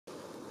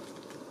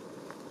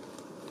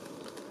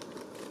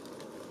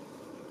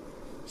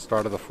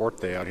Start of the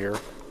 4th day out here.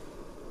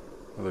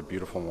 Another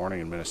beautiful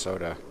morning in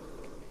Minnesota.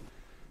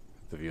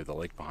 The view of the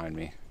lake behind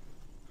me.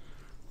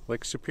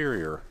 Lake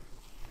Superior,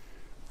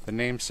 the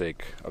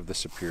namesake of the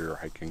Superior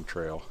hiking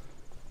trail.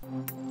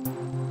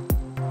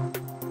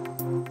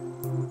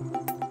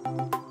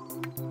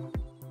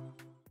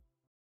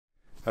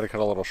 Had to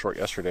cut a little short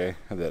yesterday.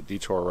 Had that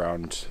detour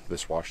around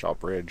this washed out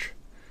bridge.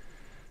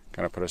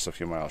 Kind of put us a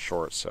few miles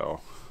short,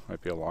 so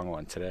might be a long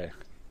one today.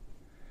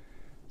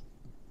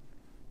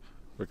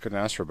 We couldn't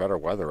ask for better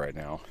weather right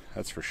now,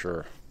 that's for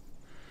sure.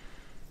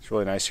 It's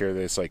really nice here.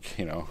 There's like,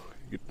 you know,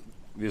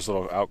 these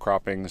little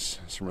outcroppings,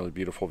 some really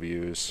beautiful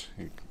views.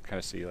 You can kind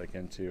of see like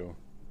into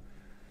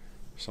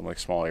some like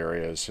small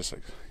areas, just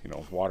like, you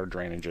know, water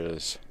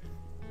drainages.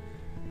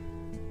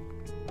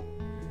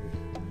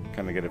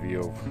 Kind of get a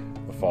view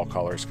of the fall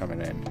colors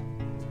coming in.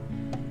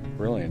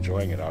 Really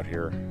enjoying it out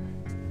here.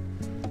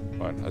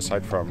 But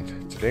aside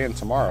from today and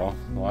tomorrow,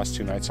 the last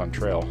 2 nights on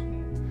trail,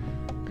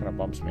 kind of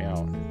bumps me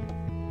out.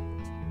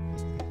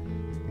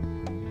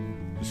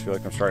 Just feel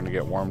like I'm starting to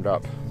get warmed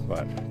up,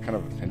 but kind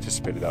of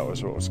anticipated that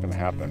was what was going to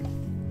happen.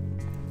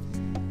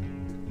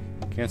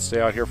 Can't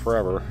stay out here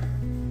forever.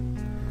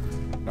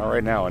 Not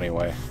right now,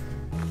 anyway.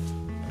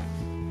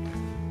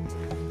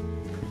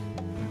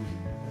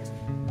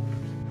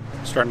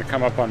 Starting to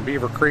come up on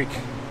Beaver Creek.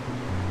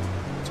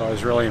 It's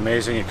always really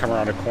amazing. You come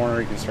around a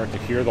corner, you can start to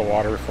hear the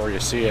water before you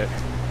see it.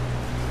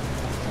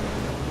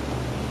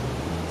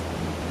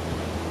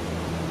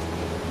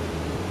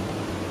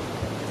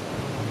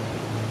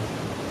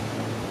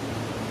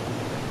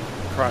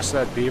 Across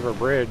that Beaver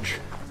Bridge,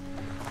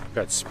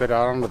 got spit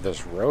out onto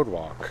this road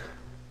walk.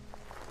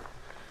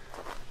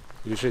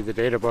 Usually the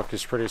data book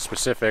is pretty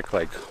specific,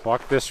 like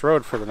walk this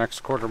road for the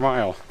next quarter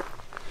mile.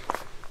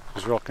 I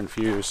was real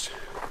confused.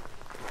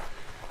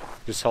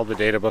 Just held the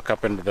data book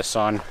up into the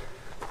sun.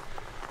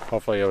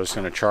 Hopefully it was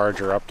going to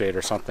charge or update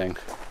or something.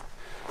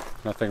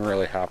 Nothing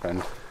really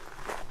happened.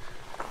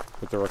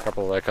 But there were a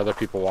couple of like other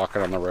people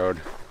walking on the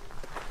road.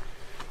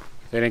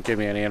 They didn't give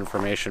me any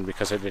information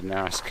because I didn't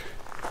ask.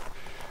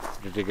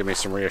 It did give me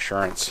some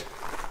reassurance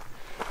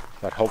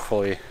that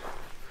hopefully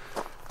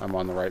I'm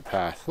on the right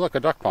path. Look,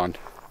 a duck pond.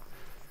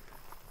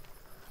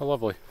 How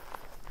lovely.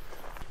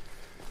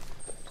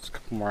 It's a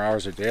couple more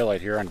hours of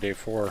daylight here on day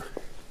 4.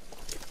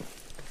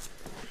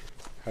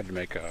 Had to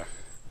make a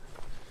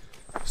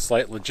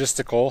slight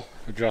logistical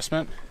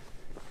adjustment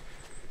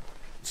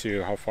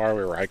to how far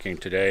we were hiking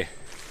today.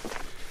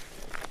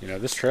 You know,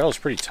 this trail is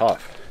pretty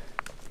tough.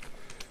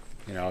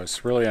 You know,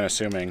 it's really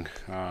unassuming.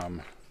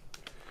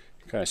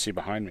 You kind of see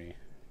behind me. You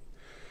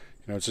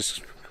know, it's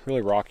just really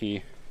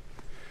rocky,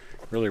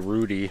 really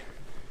rooty,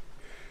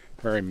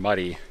 very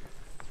muddy.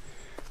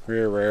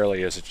 Very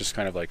rarely is it just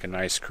kind of like a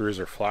nice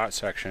cruiser flat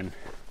section.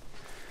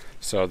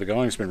 So the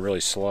going's been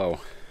really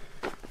slow.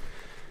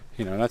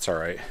 You know, and that's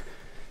alright.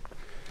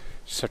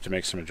 Just have to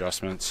make some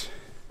adjustments.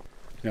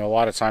 You know, a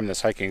lot of time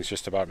this hiking is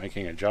just about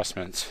making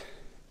adjustments.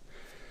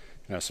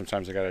 You know,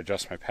 sometimes I gotta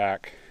adjust my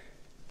pack,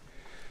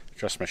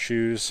 adjust my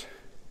shoes,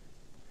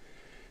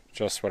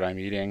 adjust what I'm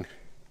eating.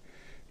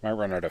 Might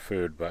run out of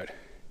food, but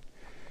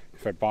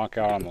if I bonk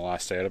out on the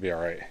last day, it'll be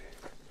alright.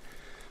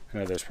 I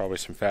know there's probably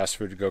some fast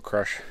food to go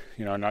crush,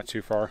 you know, not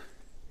too far.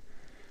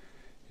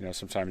 You know,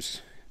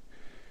 sometimes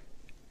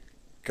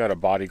gotta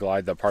body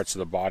glide the parts of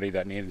the body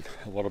that need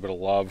a little bit of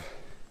love.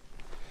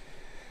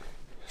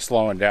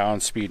 Slowing down,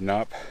 speeding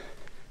up.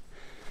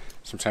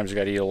 Sometimes you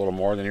gotta eat a little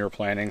more than you were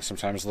planning,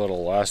 sometimes a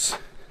little less.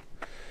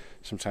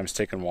 Sometimes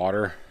taking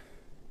water.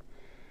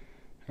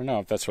 I don't know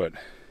if that's what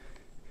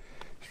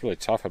it's really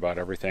tough about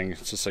everything.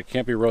 It's just like,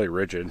 can't be really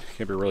rigid,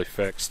 can't be really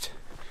fixed.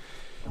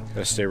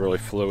 Gotta stay really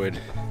fluid.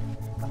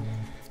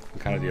 And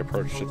kind of the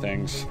approach to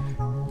things.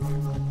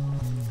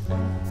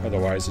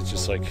 Otherwise, it's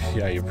just like,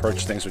 yeah, you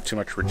approach things with too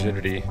much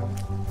rigidity.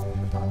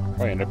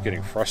 Probably end up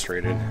getting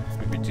frustrated,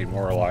 maybe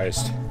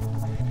demoralized.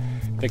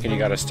 Thinking you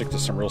gotta stick to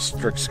some real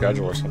strict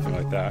schedule or something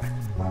like that.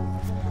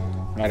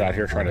 I'm not out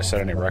here trying to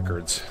set any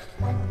records.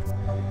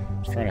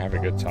 Just trying to have a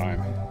good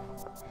time.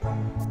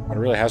 But it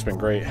really has been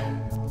great.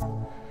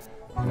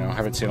 You know, I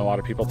haven't seen a lot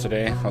of people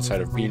today outside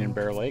of Bean and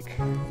Bear Lake.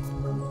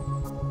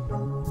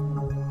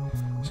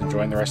 Just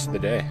enjoying the rest of the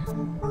day.